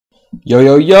Yo,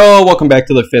 yo, yo, welcome back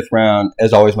to the fifth round.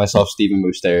 As always, myself, Stephen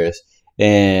Moustaris.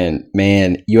 And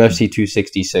man, UFC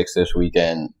 266 this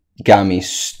weekend got me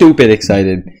stupid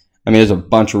excited. I mean, there's a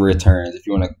bunch of returns. If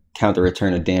you want to count the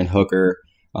return of Dan Hooker,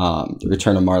 the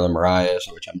return of Marlon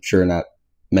Moraes, which I'm sure not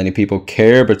many people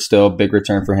care, but still big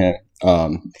return for him.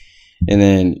 And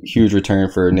then huge return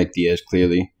for Nick Diaz,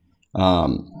 clearly.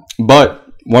 But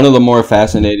one of the more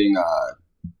fascinating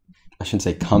I shouldn't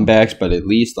say comebacks, but at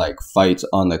least like fights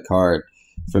on the card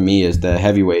for me is the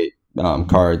heavyweight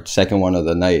card, second one of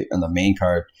the night on the main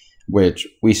card, which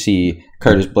we see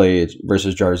Curtis Blaydes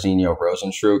versus Jairzinho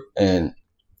Rozenstruik. And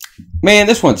man,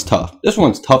 this one's tough. This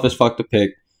one's tough as fuck to pick.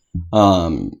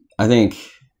 I think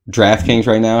DraftKings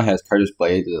right now has Curtis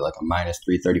Blaydes at like a minus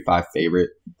 335 favorite.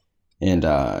 And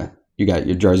you got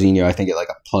your Jairzinho, I think, at like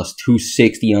a plus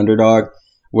 260 underdog,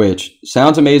 which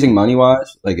sounds amazing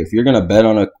money-wise. Like if you're going to bet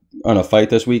on a fight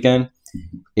this weekend,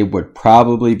 it would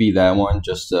probably be that one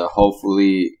just to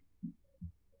hopefully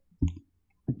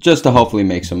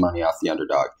make some money off the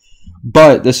underdog.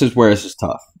 But this is where this is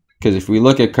tough, because if we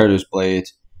look at Curtis Blaydes,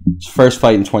 his first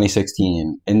fight in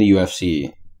 2016 in the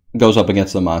UFC, goes up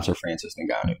against the monster Francis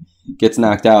Ngannou, gets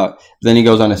knocked out. Then he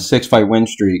goes on a 6-fight win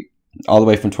streak all the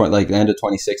way from the end of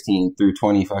 2016 through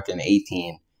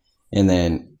 2018, and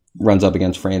then runs up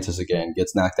against Francis again,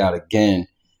 gets knocked out again.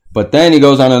 But then he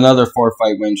goes on another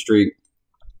 4-fight win streak,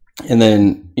 and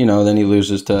then he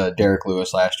loses to Derek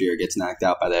Lewis last year, gets knocked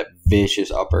out by that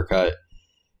vicious uppercut.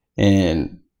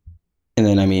 And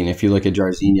then, I mean, if you look at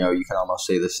Jairzinho, you can almost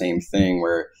say the same thing,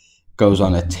 where it goes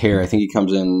on a tear. I think he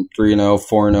comes in 3-0,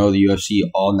 4-0, the UFC,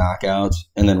 all knockouts,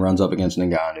 and then runs up against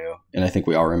Ngannou. And I think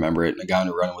we all remember it.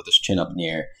 Ngannou running with his chin up in the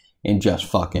air and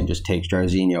just takes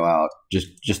Jairzinho out,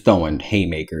 just throwing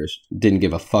haymakers. Didn't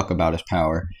give a fuck about his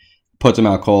power. Puts him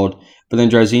out cold. But then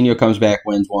Jairzinho comes back,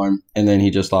 wins one, and then he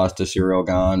just lost to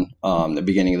Gane the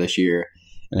beginning of this year.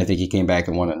 And I think he came back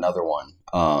and won another one.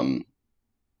 I'm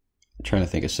trying to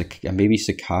think of maybe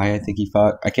Sakai, I think he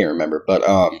fought. I can't remember. But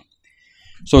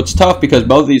so it's tough because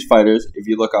both of these fighters, if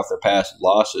you look off their past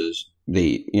losses,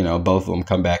 both of them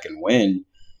come back and win.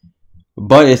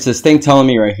 But it's this thing telling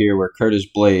me right here where Curtis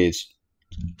Blaydes,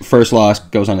 first loss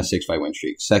goes on a 6-fight win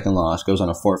streak. Second loss goes on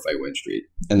a 4-fight win streak,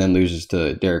 and then loses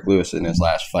to Derek Lewis in his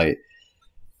last fight.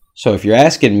 So if you're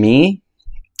asking me,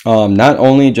 not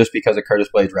only just because of Curtis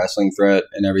Blaydes' wrestling threat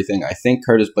and everything, I think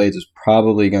Curtis Blaydes is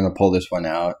probably going to pull this one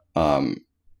out.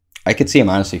 I could see him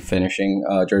honestly finishing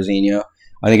Jairzinho.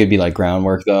 I think it'd be like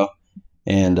groundwork though,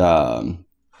 and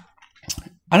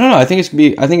I don't know. I think it's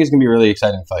gonna be a really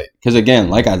exciting fight because, again,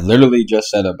 like I literally just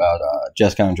said about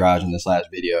Jessica Andrade in this last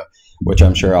video, which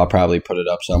I'm sure I'll probably put it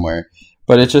up somewhere.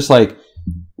 But it's just like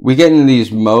we get into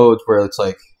these modes where it's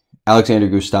like Alexander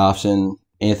Gustafsson,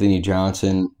 Anthony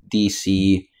Johnson,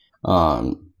 DC. I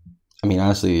mean,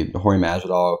 honestly, Jorge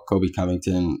Masvidal, Kobe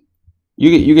Covington.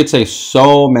 You could say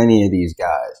so many of these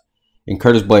guys, and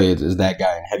Curtis Blaydes is that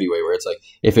guy in heavyweight where it's like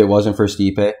if it wasn't for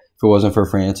Stipe, if it wasn't for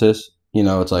Francis,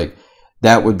 it's like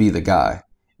that would be the guy.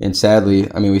 And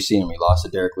sadly, I mean, we've seen him. He lost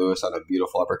to Derek Lewis on a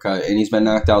beautiful uppercut, and he's been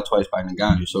knocked out twice by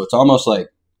Ngannou. So it's almost like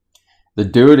the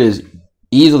dude is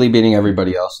easily beating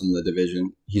everybody else in the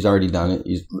division. He's already done it.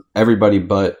 He's everybody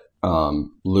but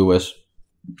Lewis,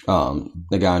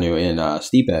 Ngannou, and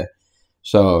Stipe.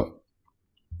 So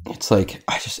it's like,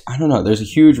 I don't know. There's a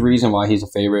huge reason why he's a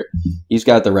favorite. He's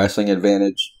got the wrestling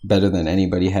advantage better than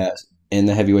anybody has in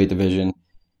the heavyweight division.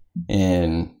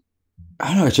 And I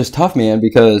don't know, it's just tough, man,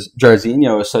 because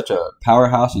Jairzinho is such a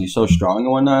powerhouse and he's so strong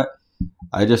and whatnot.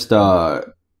 I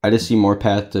just see more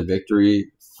path to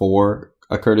victory for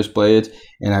a Curtis Blaydes,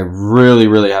 and I really,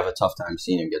 really have a tough time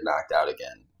seeing him get knocked out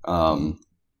again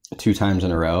 2 times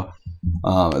in a row.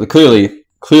 Clearly,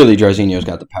 Jairzinho's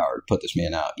got the power to put this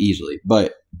man out easily,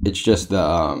 but it's just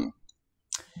I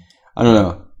don't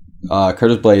know.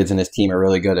 Curtis Blaydes and his team are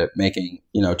really good at making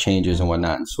changes and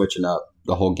whatnot and switching up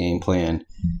the whole game plan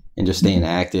and just staying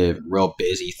active, real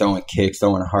busy, throwing kicks,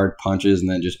 throwing hard punches,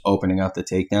 and then just opening up the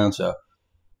takedown. So,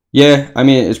 yeah, I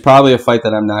mean, it's probably a fight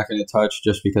that I'm not going to touch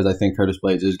just because I think Curtis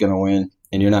Blaydes is going to win,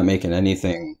 and you're not making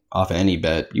anything off of any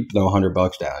bet. You throw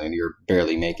 $100 down, and you're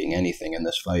barely making anything in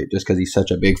this fight just because he's such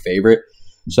a big favorite.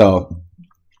 So,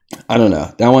 I don't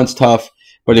know. That one's tough.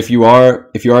 But if you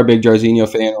are a big Jairzinho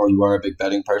fan or you are a big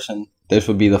betting person, this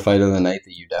would be the fight of the night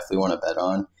that you definitely want to bet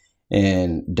on.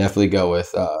 And definitely go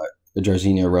with the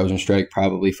Jairzinho Rozenstruik,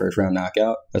 probably first round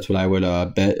knockout. That's what I would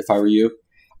bet if I were you.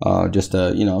 Just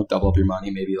to double up your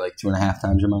money, maybe like 2.5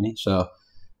 times your money. So,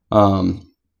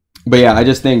 but yeah, I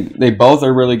just think they both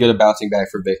are really good at bouncing back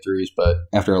for victories, but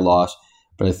after a loss.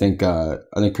 But I think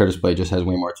Curtis Blaydes just has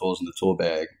way more tools in the tool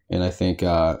bag, and I think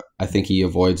he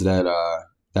avoids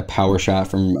that power shot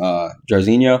from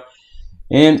Jairzinho,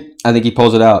 and I think he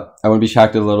pulls it out. I wouldn't be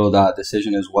shocked at a little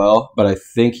decision as well, but I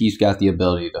think he's got the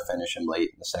ability to finish him late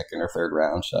in the second or third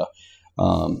round. So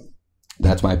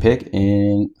that's my pick.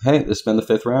 And hey, this has been the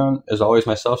 5th round. As always,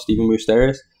 myself, Stephen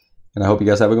Moustaris, and I hope you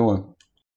guys have a good one.